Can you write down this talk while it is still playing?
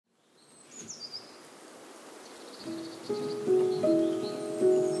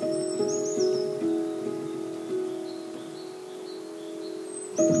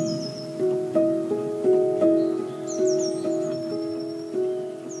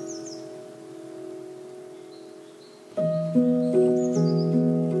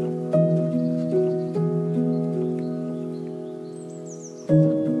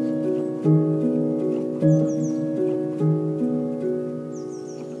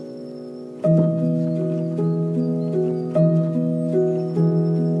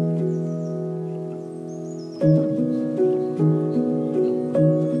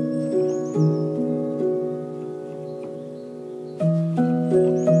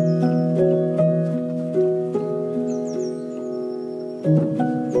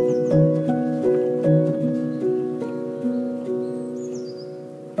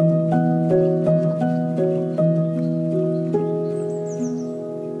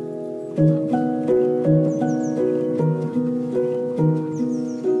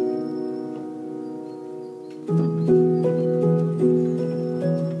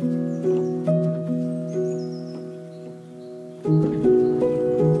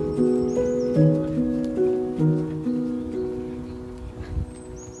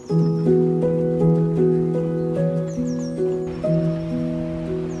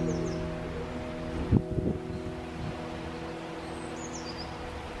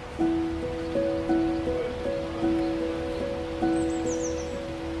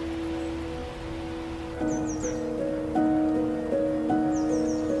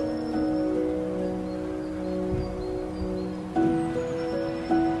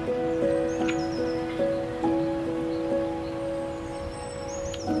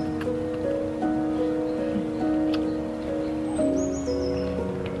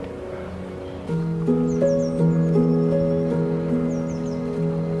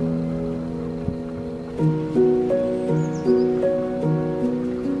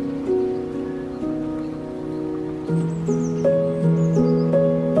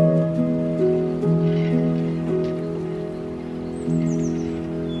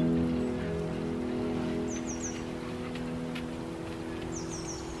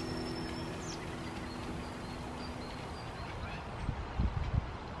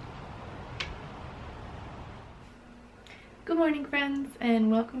Good morning, friends,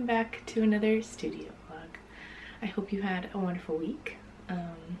 and welcome back to another studio vlog. I hope you had a wonderful week.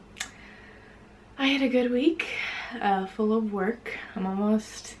 I had a good week, full of work. I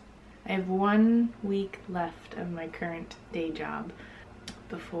have 1 week left of my current day job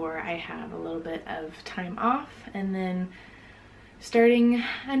before I have a little bit of time off, and then starting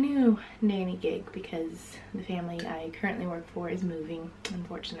a new nanny gig because the family I currently work for is moving,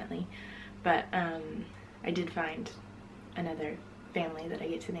 unfortunately. But I did find another family that I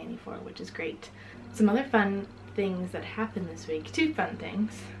get to nanny for, which is great. Some other fun things that happened this week, 2 fun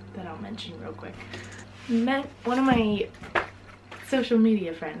things that I'll mention real quick. Met one of my social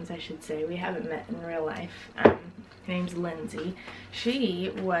media friends, I should say. We haven't met in real life. Her name's Lindsay.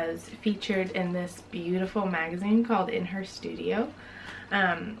 She was featured in this beautiful magazine called In Her Studio.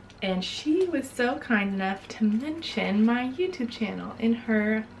 And she was so kind enough to mention my YouTube channel in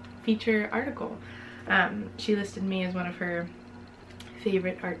her feature article. She listed me as one of her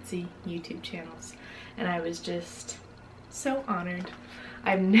favorite artsy YouTube channels, and I was just so honored.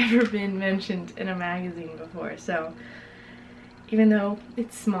 I've never been mentioned in a magazine before, so even though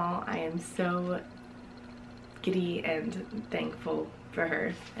it's small, I am so giddy and thankful for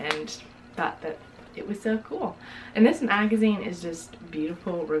her, and thought that it was so cool. And this magazine is just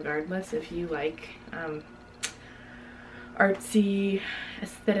beautiful regardless. If you like artsy,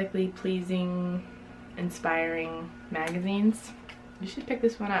 aesthetically pleasing, inspiring magazines, you should pick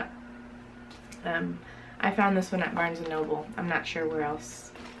this one up. I found this one at Barnes & Noble. I'm not sure where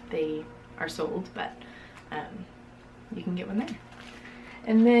else they are sold, but you can get one there.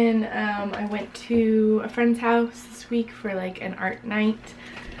 And then I went to a friend's house this week for like an art night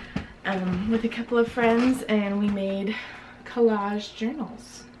with a couple of friends, and we made collage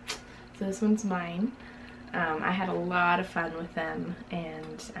journals. So this one's mine. I had a lot of fun with them,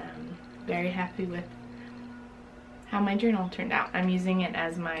 and very happy with how my journal turned out. I'm using it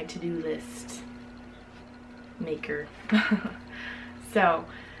as my to-do list maker. So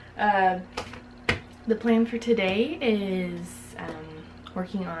the plan for today is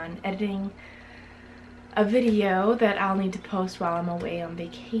working on editing a video that I'll need to post while I'm away on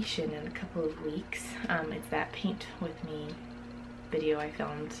vacation in a couple of weeks. It's that Paint With Me video I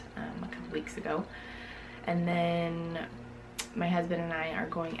filmed a couple weeks ago. And then my husband and I are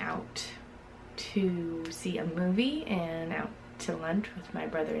going out to see a movie and out to lunch with my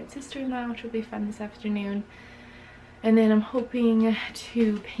brother and sister-in-law, which will be fun this afternoon. And then I'm hoping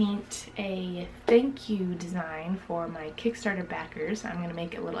to paint a thank you design for my Kickstarter backers. I'm going to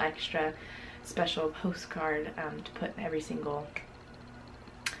make a little extra special postcard to put in every single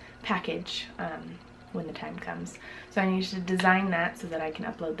package when the time comes. So I need to design that so that I can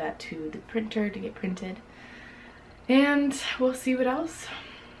upload that to the printer to get printed. And we'll see what else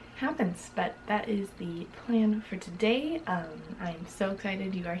happens, but that is the plan for today. I'm so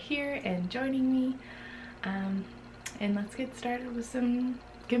excited you are here and joining me, and let's get started with some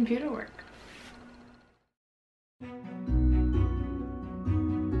computer work.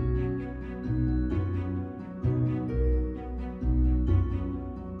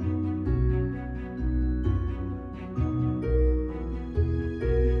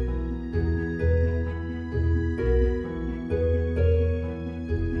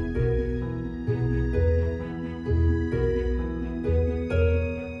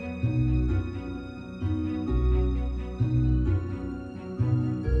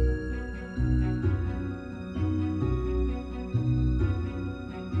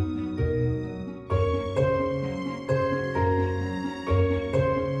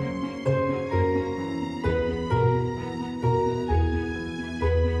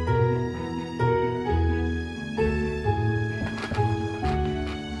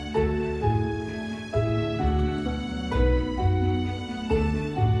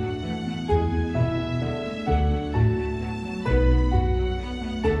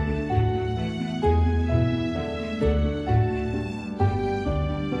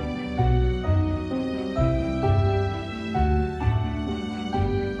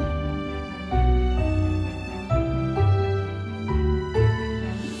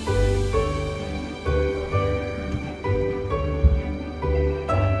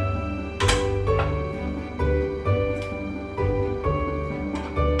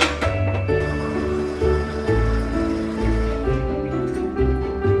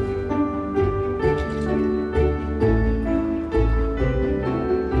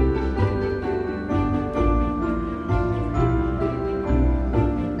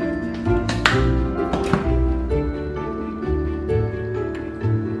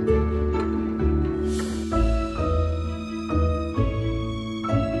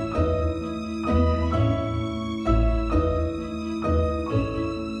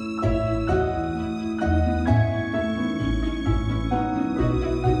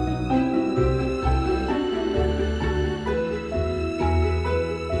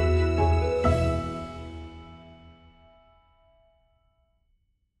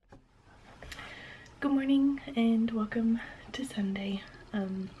 Good morning and welcome to Sunday.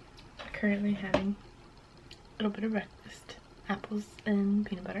 Currently having a little bit of breakfast, apples and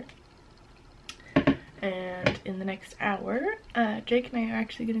peanut butter. And in the next hour, Jake and I are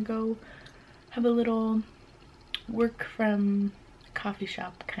actually gonna go have a little work from coffee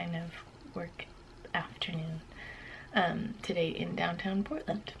shop kind of work afternoon today in downtown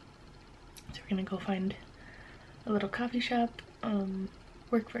Portland. So we're gonna go find a little coffee shop,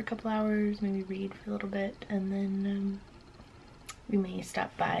 work for a couple hours, maybe read for a little bit, and then we may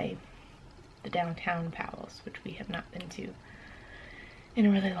stop by the downtown Powell's, which we have not been to in a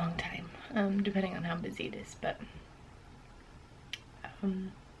really long time, depending on how busy it is, but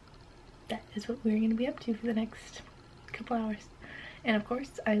that is what we're going to be up to for the next couple hours. And of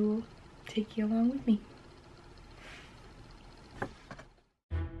course, I will take you along with me.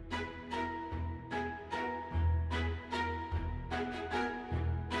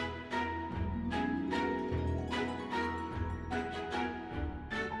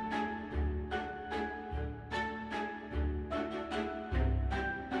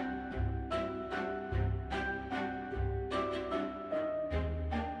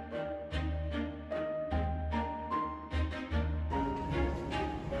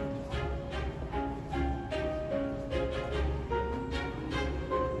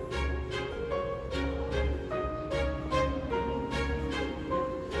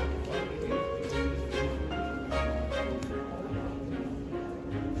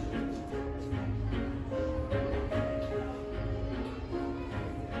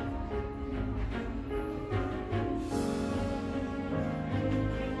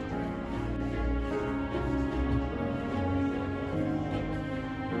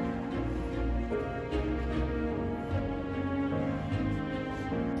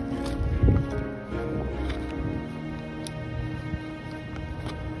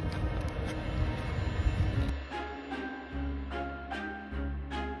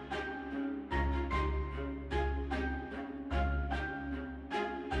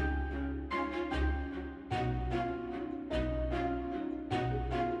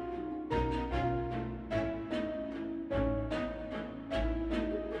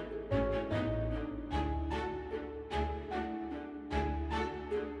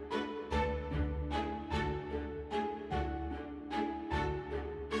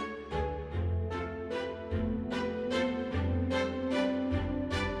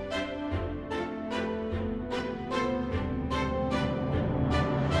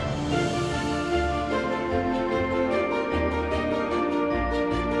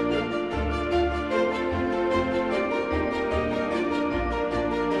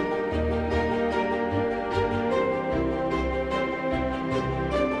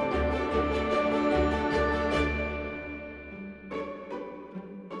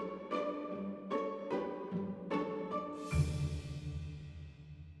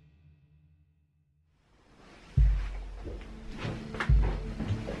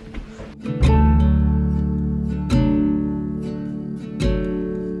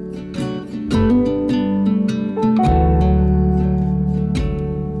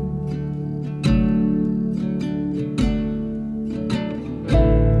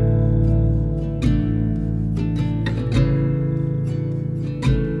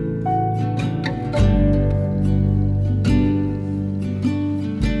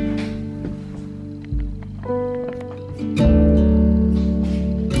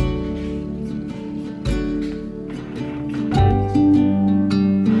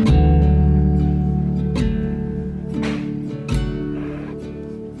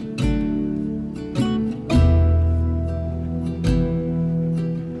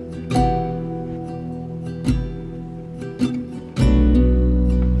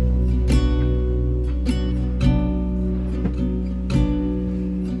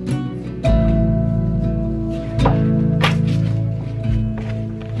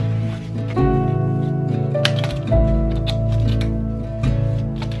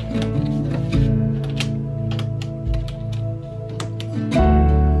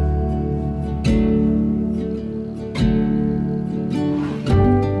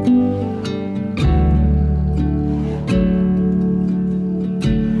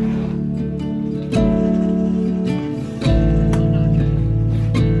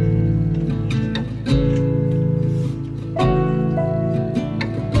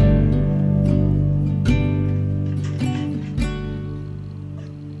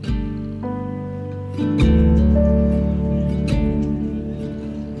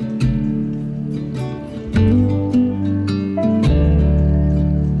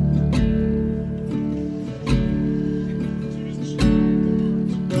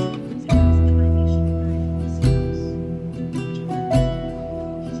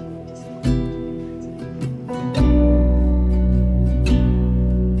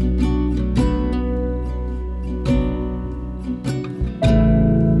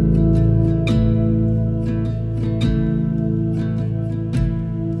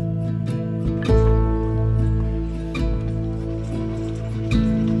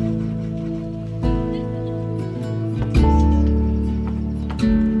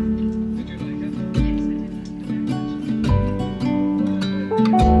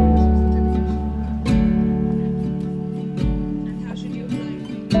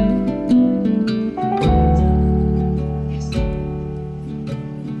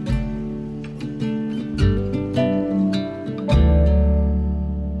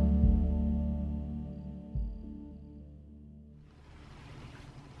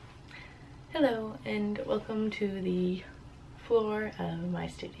 welcome to the floor of my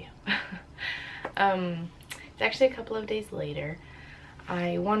studio. It's actually a couple of days later.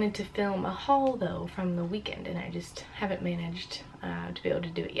 I wanted to film a haul though from the weekend, and I just haven't managed to be able to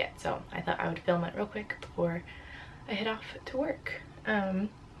do it yet, so I thought I would film it real quick before I head off to work.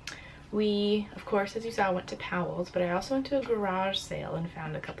 We, of course, as you saw, went to Powell's, but I also went to a garage sale and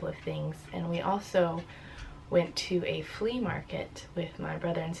found a couple of things, and we also went to a flea market with my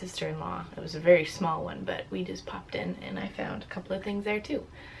brother and sister-in-law. It was a very small one, but we just popped in and I found a couple of things there too.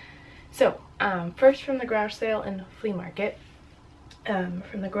 So, first from the garage sale and flea market.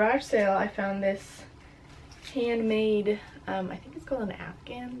 From the garage sale, I found this handmade, I think it's called an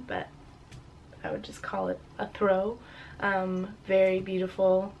Afghan, but I would just call it a throw. Very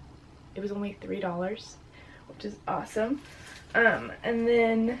beautiful. It was only $3, which is awesome. And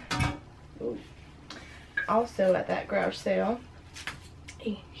then, ooh, also at that garage sale,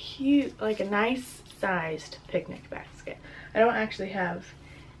 a huge, like a nice sized picnic basket. I don't actually have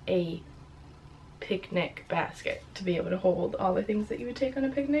a picnic basket to be able to hold all the things that you would take on a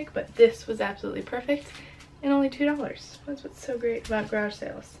picnic, but this was absolutely perfect and only $2. That's what's so great about garage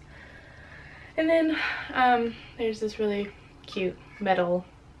sales. And then there's this really cute metal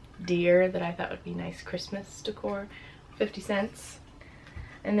deer that I thought would be nice Christmas decor, 50 cents.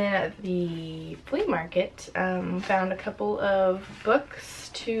 And then at the flea market, found a couple of books,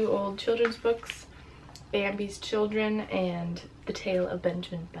 2 old children's books, Bambi's Children and The Tale of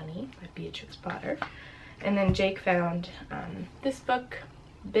Benjamin Bunny by Beatrix Potter. And then Jake found this book,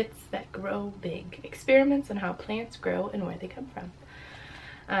 Bits That Grow Big, Experiments on How Plants Grow and Where They Come From.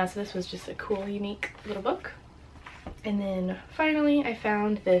 So this was just a cool, unique little book. And then finally I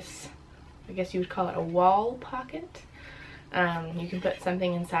found this, I guess you would call it a wall pocket. You can put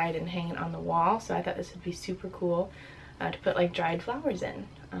something inside and hang it on the wall, so I thought this would be super cool to put like dried flowers in.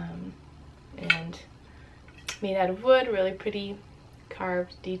 And made out of wood, really pretty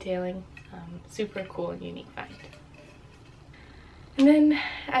carved detailing, super cool and unique find. And then,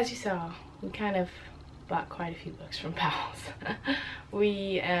 as you saw, we kind of bought quite a few books from Powell's.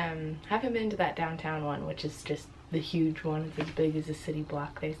 We haven't been to that downtown one, which is just the huge one. It's as big as a city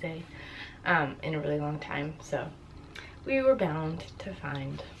block, they say, in a really long time, so we were bound to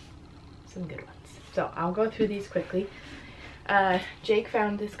find some good ones. So I'll go through these quickly. Jake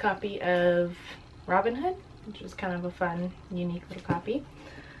found this copy of Robin Hood, which was kind of a fun, unique little copy.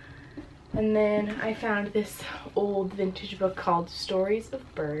 And then I found this old vintage book called Stories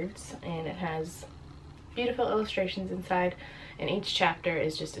of Birds, and it has beautiful illustrations inside, and each chapter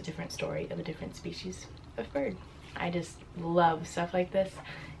is just a different story of a different species of bird. I just love stuff like this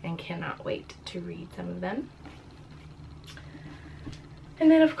and cannot wait to read some of them. And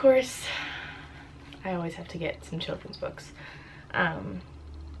then, of course, I always have to get some children's books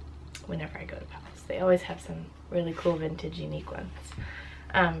whenever I go to Powell's. They always have some really cool vintage, unique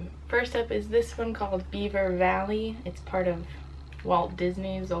ones. First up is this one called Beaver Valley. It's part of Walt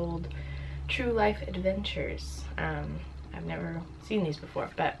Disney's old True Life Adventures. I've never seen these before,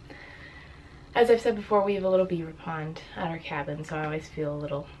 but as I've said before, we have a little beaver pond at our cabin, so I always feel a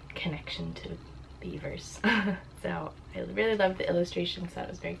little connection to beavers. So I really love the illustrations. That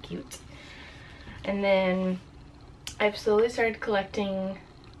was very cute. And then I've slowly started collecting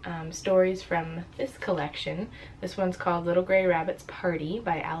stories from this collection. This one's called Little Gray Rabbit's Party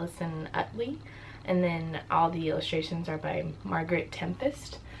by Allison Utley, and then all the illustrations are by Margaret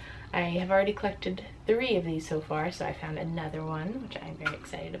Tempest. I have already collected 3 of these so far, so I found another one, which I'm very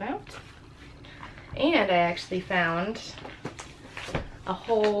excited about. And I actually found a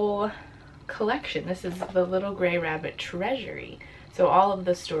whole collection. This is the Little Gray Rabbit Treasury. So all of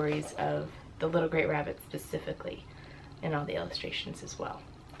the stories of the Little Gray Rabbit specifically, and all the illustrations as well.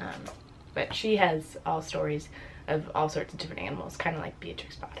 But she has all stories of all sorts of different animals, kind of like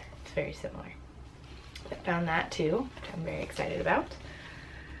Beatrix Potter. It's very similar. I found that too, which I'm very excited about.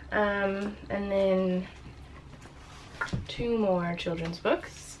 And then 2 more children's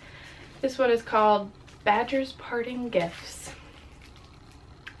books. This one is called Badger's Parting Gifts.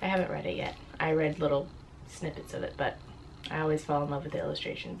 I haven't read it yet. I read little snippets of it, but I always fall in love with the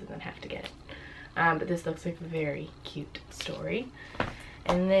illustrations and then have to get it. But this looks like a very cute story.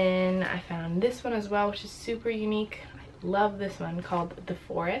 And then I found this one as well, which is super unique. I love this one, called The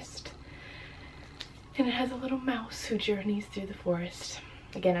Forest. And it has a little mouse who journeys through the forest.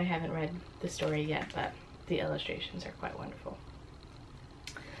 Again, I haven't read the story yet, but the illustrations are quite wonderful.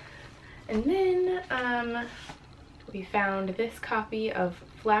 And then we found this copy of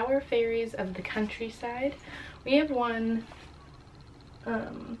Flower Fairies of the Countryside. We have one,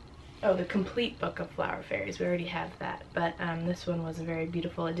 oh, the complete book of Flower Fairies. We already have that, but this one was a very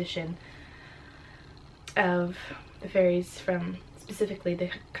beautiful edition. of the fairies from specifically the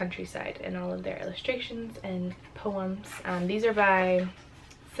countryside and all of their illustrations and poems. These are by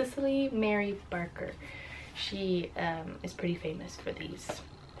Cicely Mary Barker. She is pretty famous for these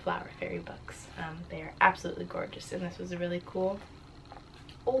flower fairy books. They are absolutely gorgeous, and this was a really cool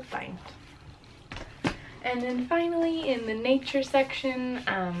old find. And then finally, in the nature section,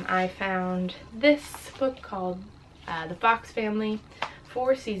 I found this book called The Fox Family,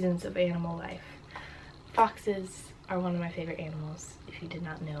 4 Seasons of Animal Life. Foxes are one of my favorite animals, if you did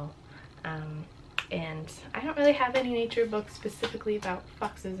not know. And I don't really have any nature books specifically about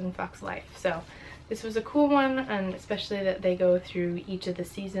foxes and fox life, so this was a cool one, and especially that they go through each of the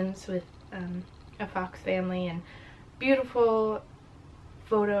seasons with a fox family, and beautiful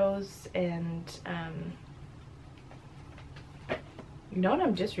photos. And you know what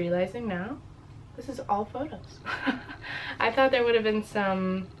I'm just realizing now? This is all photos. I thought there would have been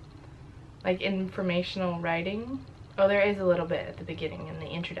some like informational writing. Oh, there is a little bit at the beginning in the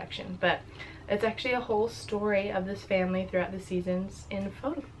introduction, but it's actually a whole story of this family throughout the seasons in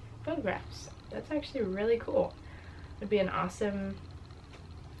photographs. That's actually really cool. It'd be an awesome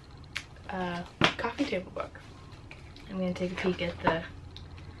coffee table book. I'm gonna take a peek at the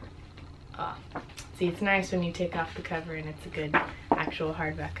see, it's nice when you take off the cover and it's a good actual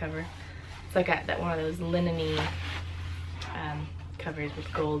hardback cover. It's like that one of those linen-y covers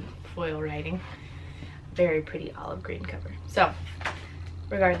with gold foil writing. Very pretty olive green cover. So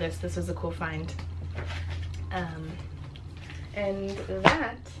regardless, this was a cool find. And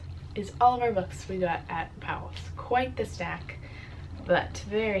that is all of our books we got at Powell's. Quite the stack, but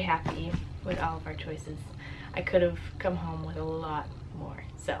very happy with all of our choices. I could have come home with a lot more,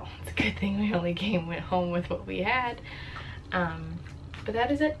 so it's a good thing we only went home with what we had. But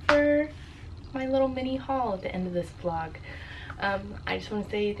that is it for my little mini haul at the end of this vlog. I just want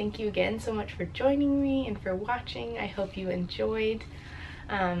to say thank you again so much for joining me and for watching. I hope you enjoyed.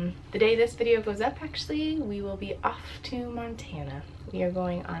 The day this video goes up, actually, we will be off to Montana. We are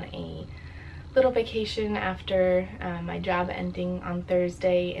going on a little vacation after my job ending on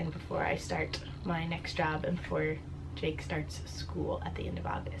Thursday and before I start my next job and before Jake starts school at the end of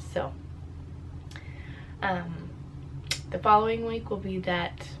August. So the following week will be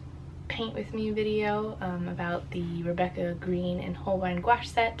that paint with me video about the Rebecca Green and Holbein gouache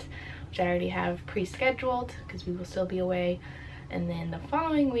set, which I already have pre-scheduled because we will still be away. And then the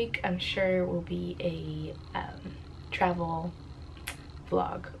following week, I'm sure, will be a travel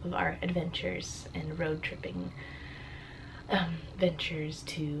vlog of our adventures and road tripping ventures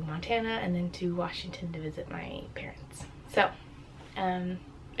to Montana and then to Washington to visit my parents. So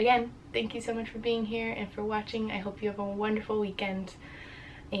again, thank you so much for being here and for watching. I hope you have a wonderful weekend,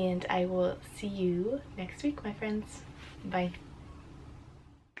 and I will see you next week, my friends. Bye.